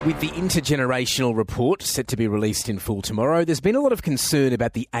With the Intergenerational Report set to be released in full tomorrow, there's been a lot of concern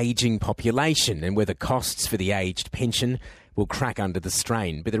about the ageing population and whether costs for the aged pension will crack under the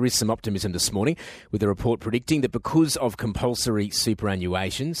strain. But there is some optimism this morning, with the report predicting that because of compulsory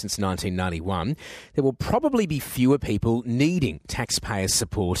superannuation since 1991, there will probably be fewer people needing taxpayer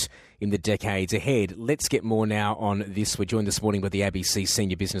support in the decades ahead. Let's get more now on this. We're joined this morning by the ABC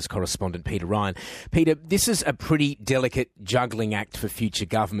senior business correspondent, Peter Ryan. Peter, this is a pretty delicate juggling act for future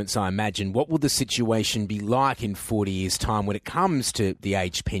governments, I imagine. What will the situation be like in 40 years' time when it comes to the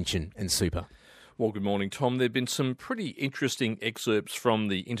aged pension and super? Well, good morning, Tom. There have been some pretty interesting excerpts from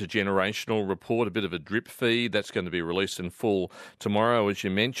the Intergenerational Report, a bit of a drip feed. That's going to be released in full tomorrow, as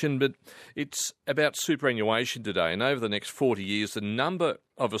you mentioned. But it's about superannuation today. And over the next 40 years, the number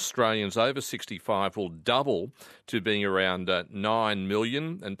of Australians over 65 will double to being around 9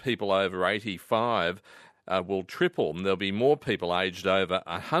 million, and people over 85 will triple, and there'll be more people aged over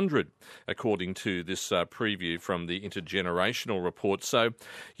 100, according to this preview from the Intergenerational Report. So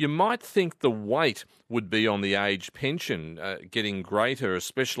you might think the weight would be on the aged pension getting greater,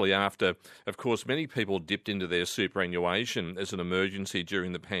 especially after, of course, many people dipped into their superannuation as an emergency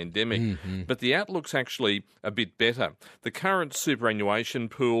during the pandemic. But the outlook's actually a bit better. The current superannuation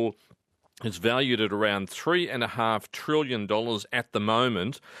pool is valued at around $3.5 trillion at the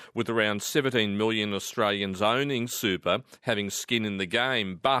moment, with around 17 million Australians owning super, having skin in the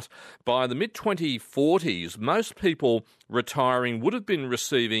game. But by the mid-2040s, most people retiring would have been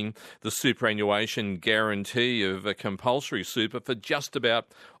receiving the superannuation guarantee of a compulsory super for just about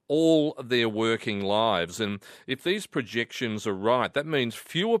all their working lives. And if these projections are right, that means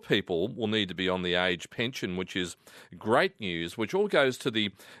fewer people will need to be on the age pension, which is great news, which all goes to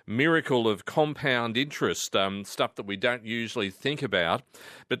the miracle of compound interest, stuff that we don't usually think about.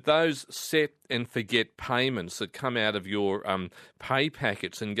 But those set and forget payments that come out of your pay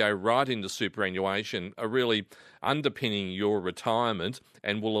packets and go right into superannuation are really underpinning your retirement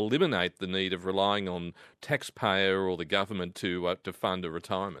and will eliminate the need of relying on taxpayer or the government to fund a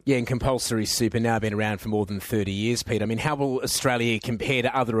retirement. Yeah, and compulsory super now been around for more than 30 years, Pete. I mean, how will Australia compare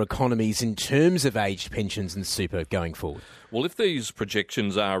to other economies in terms of aged pensions and super going forward? Well, if these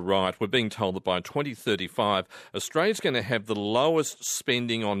projections are right, we're being told that by 2035, Australia's going to have the lowest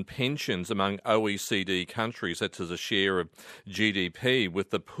spending on pensions among OECD countries. That's as a share of GDP, with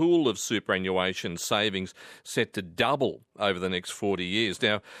the pool of superannuation savings set to double over the next 40 years.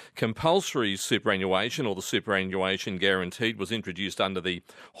 Now, compulsory superannuation, or the superannuation guaranteed, was introduced under the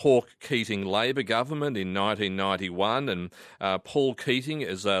Hawke-Keating Labor government in 1991, and Paul Keating,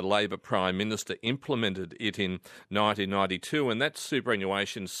 as a Labor Prime Minister, implemented it in 1992. And that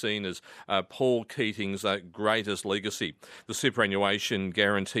superannuation seen as Paul Keating's greatest legacy. The superannuation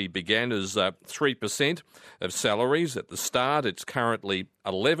guarantee began as 3% of salaries at the start. It's currently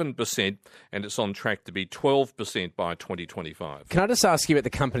 11%, and it's on track to be 12% by 2025. Can I just ask you about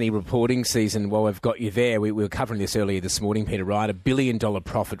the company reporting season while we've got you there? We were covering this earlier this morning, Peter, right? $1 billion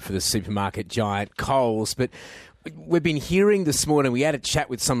profit for the supermarket giant Coles, but we've been hearing this morning, we had a chat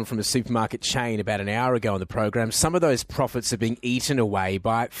with someone from a supermarket chain about an hour ago on the program. Some of those profits are being eaten away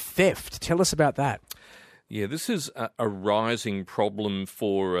by theft. Tell us about that. Yeah, this is a rising problem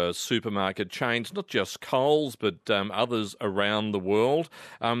for supermarket chains, not just Coles, but others around the world.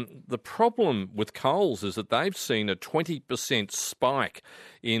 The problem with Coles is that they've seen a 20% spike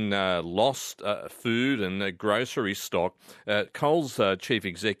in lost food and grocery stock. Coles Chief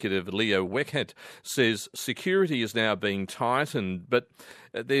Executive Leah Weckert says security is now being tightened, but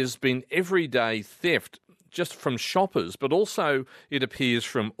there's been everyday theft just from shoppers, but also, it appears,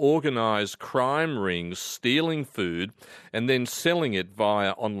 from organised crime rings stealing food and then selling it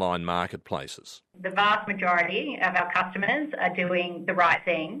via online marketplaces. The vast majority of our customers are doing the right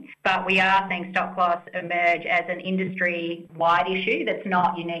thing, but we are seeing stock loss emerge as an industry-wide issue that's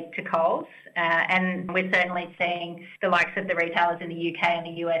not unique to Coles. And we're certainly seeing the likes of the retailers in the UK and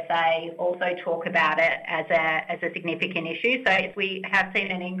the USA also talk about it as a significant issue. So we have seen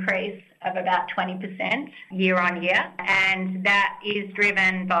an increase of about 20% year on year, and that is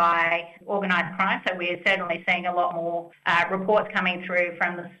driven by organised crime. So we're certainly seeing a lot more reports coming through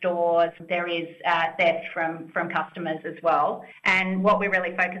from the stores. There is theft from customers as well. And what we're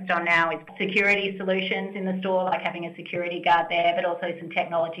really focused on now is security solutions in the store, like having a security guard there, but also some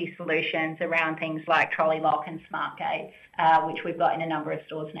technology solutions around things like trolley lock and smart gates, which we've got in a number of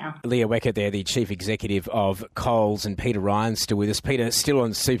stores now. Leah Weckert there, the Chief Executive of Coles, and Peter Ryan still with us. Peter, still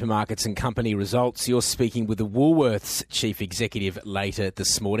on supermarkets and company results. You're speaking with the Woolworths Chief Executive later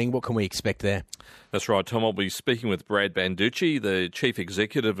this morning. What can we expect there? That's right, Tom. I'll be speaking with Brad Banducci, the Chief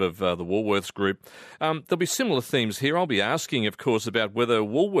Executive of the Woolworths Group, Group. There'll be similar themes here. I'll be asking, of course, about whether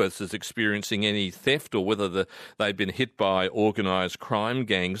Woolworths is experiencing any theft or whether they've been hit by organised crime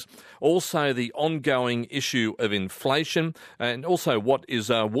gangs. Also, the ongoing issue of inflation, and also what is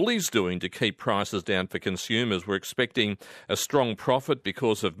Woolies doing to keep prices down for consumers. We're expecting a strong profit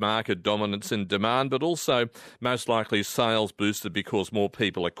because of market dominance and demand, but also most likely sales boosted because more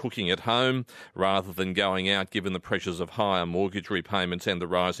people are cooking at home rather than going out, given the pressures of higher mortgage repayments and the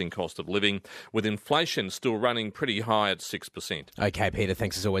rising cost of living, with inflation still running pretty high at 6%. OK, Peter,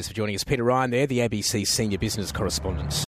 thanks as always for joining us. Peter Ryan there, the ABC Senior Business Correspondent.